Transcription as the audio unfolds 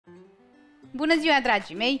Bună ziua,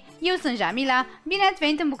 dragii mei! Eu sunt Jamila, bine ați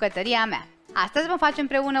venit în bucătăria mea! Astăzi vom face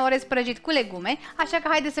împreună orez prăjit cu legume, așa că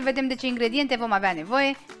haideți să vedem de ce ingrediente vom avea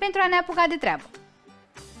nevoie pentru a ne apuca de treabă.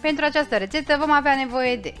 Pentru această rețetă vom avea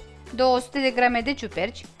nevoie de 200 de grame de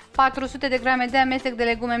ciuperci, 400 de grame de amestec de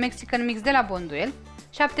legume mexican mix de la Bonduel,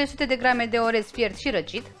 700 de grame de orez fiert și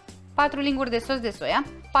răcit, 4 linguri de sos de soia,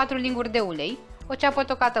 4 linguri de ulei, o ceapă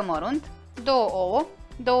tocată mărunt, 2 ouă,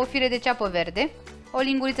 2 fire de ceapă verde, o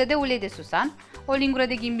linguriță de ulei de susan, o lingură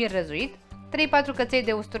de ghimbir răzuit, 3-4 căței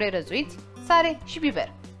de usturoi răzuiți, sare și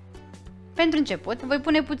piper. Pentru început, voi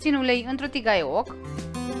pune puțin ulei într-o tigaie oc,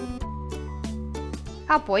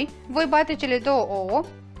 apoi voi bate cele 2 ouă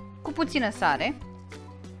cu puțină sare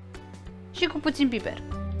și cu puțin piper.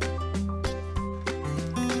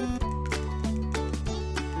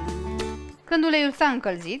 Când uleiul s-a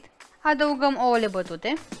încălzit, adăugăm ouăle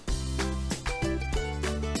bătute,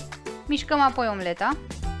 mișcăm apoi omleta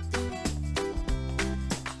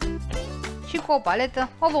și cu o paletă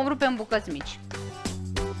o vom rupe în bucăți mici.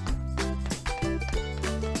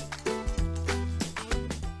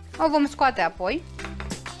 O vom scoate apoi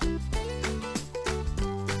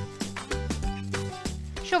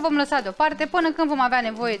și o vom lăsa deoparte până când vom avea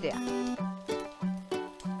nevoie de ea.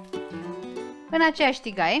 În aceeași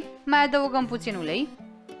tigaie mai adăugăm puțin ulei,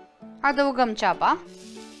 adăugăm ceapa,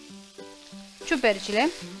 ciupercile,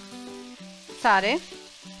 sare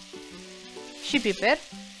și piper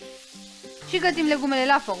și gătim legumele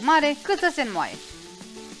la foc mare cât să se înmoaie.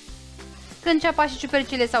 Când ceapa și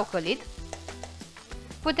ciupercile s-au călit,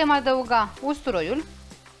 putem adăuga usturoiul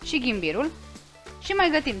și ghimbirul și mai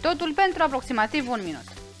gătim totul pentru aproximativ 1 minut.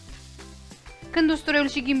 Când usturoiul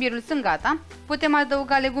și ghimbirul sunt gata, putem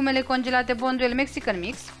adăuga legumele congelate Bonduel Mexican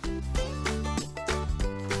Mix,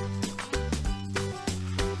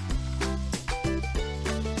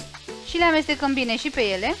 și le amestecăm bine și pe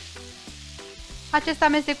ele. Acest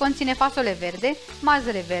amestec conține fasole verde,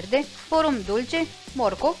 mazăre verde, porumb dulce,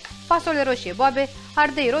 morcov, fasole roșie boabe,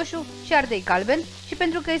 ardei roșu și ardei galben și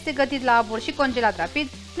pentru că este gătit la abur și congelat rapid,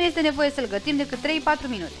 nu este nevoie să-l gătim decât 3-4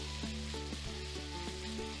 minute.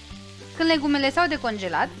 Când legumele s-au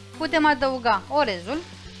decongelat, putem adăuga orezul.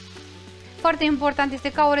 Foarte important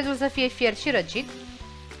este ca orezul să fie fiert și răcit.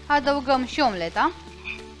 Adăugăm și omleta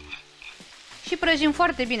și prăjim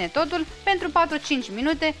foarte bine totul pentru 4-5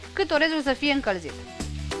 minute cât orezul să fie încălzit.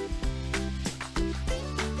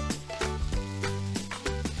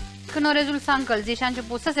 Când orezul s-a încălzit și a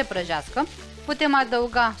început să se prăjească, putem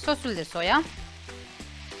adăuga sosul de soia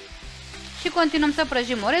și continuăm să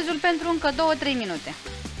prăjim orezul pentru încă 2-3 minute.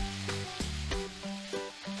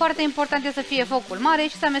 Foarte important este să fie focul mare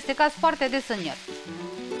și să amestecați foarte des în el.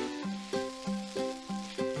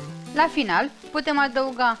 La final putem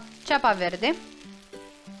adăuga ceapa verde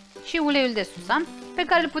și uleiul de susan, pe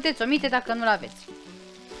care îl puteți omite dacă nu-l aveți.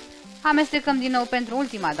 Amestecăm din nou pentru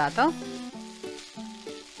ultima dată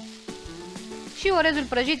și orezul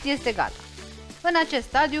prăjit este gata. În acest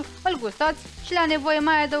stadiu îl gustați și la nevoie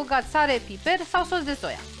mai adăugați sare, piper sau sos de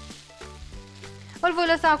soia. Îl voi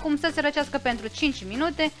lăsa acum să se răcească pentru 5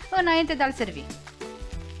 minute înainte de a-l servi.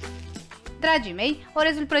 Dragii mei,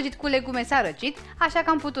 orezul prăjit cu legume s-a răcit, așa că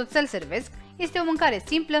am putut să-l servesc. Este o mâncare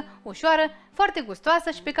simplă, ușoară, foarte gustoasă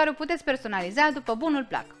și pe care o puteți personaliza după bunul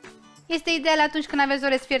plac. Este ideal atunci când aveți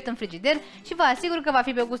orez fiert în frigider și vă asigur că va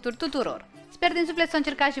fi pe gustul tuturor. Sper din suflet să o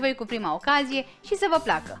încercați și voi cu prima ocazie și să vă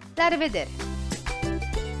placă. La revedere!